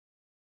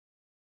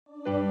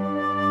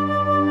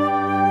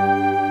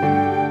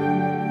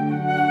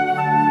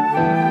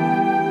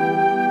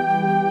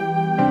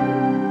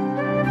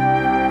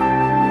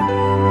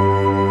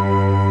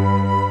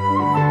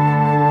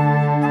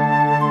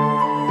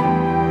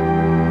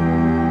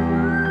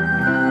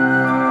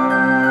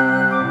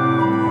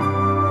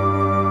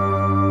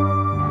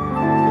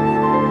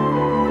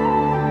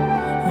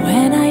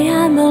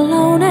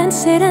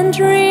I'm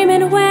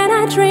dreaming when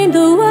I dream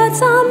the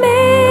words are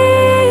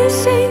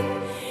missing.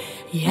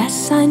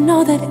 Yes, I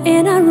know that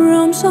in a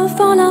room so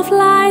full of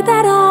light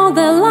that all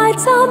the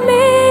lights are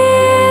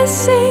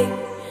missing,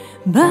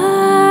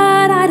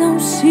 but I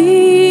don't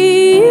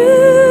see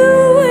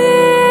you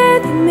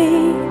with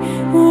me.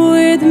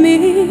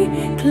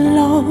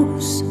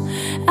 Close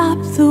up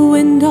the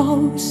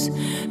windows,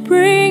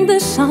 bring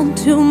the sun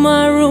to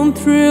my room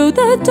through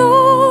the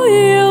door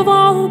you've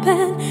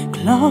opened.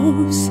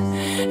 Close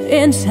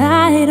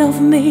inside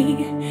of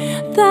me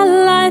the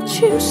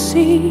light you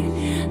see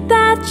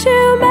that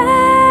you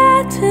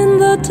met in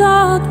the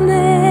darkness.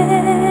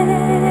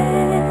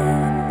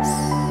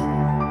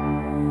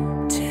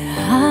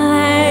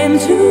 Time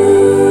to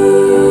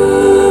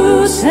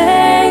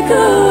say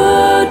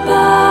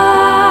goodbye.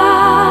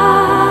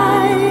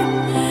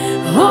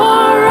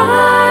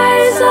 Horizons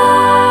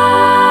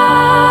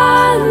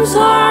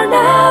are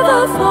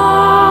never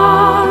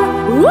far.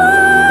 Would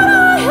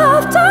I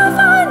have to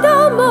find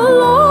them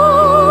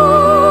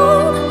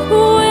alone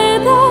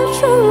without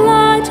your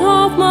light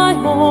of my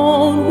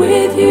own?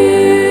 With you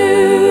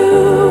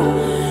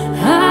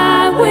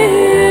I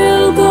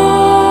will go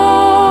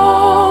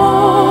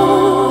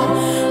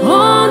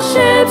on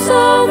ships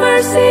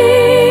overseas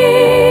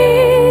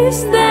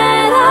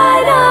that I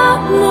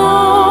don't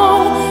know.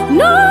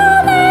 No,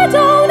 they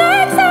don't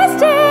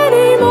exist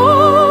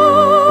anymore.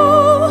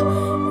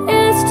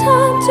 It's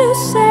time to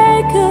say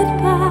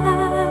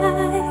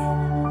goodbye.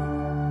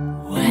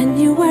 When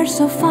you were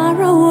so far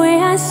away,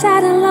 I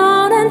sat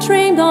alone and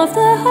dreamed of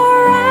the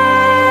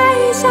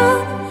horizon.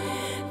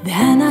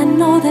 Then I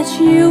know that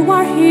you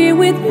are here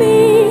with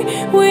me,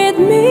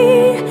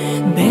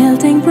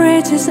 building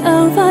bridges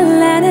over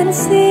land and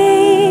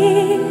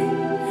sea.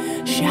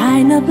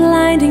 Shine a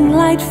blinding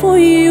light for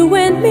you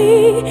and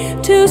me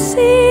to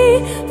see,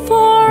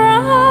 for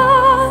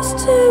us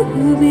to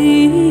be.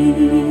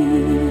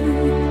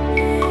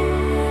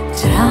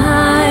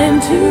 Time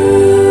to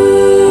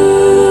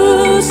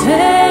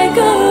say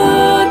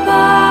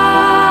goodbye.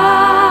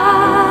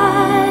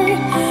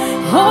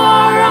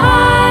 Horizons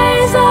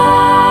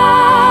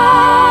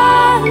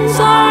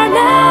are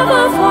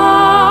never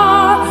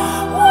far.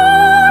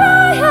 Would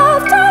I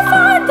have to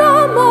find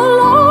them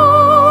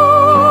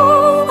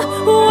alone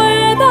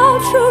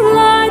without your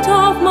light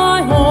of my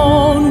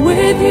own?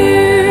 With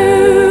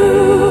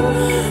you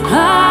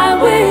I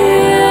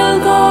will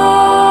go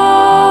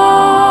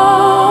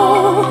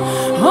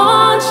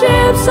on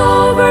ships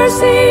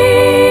overseas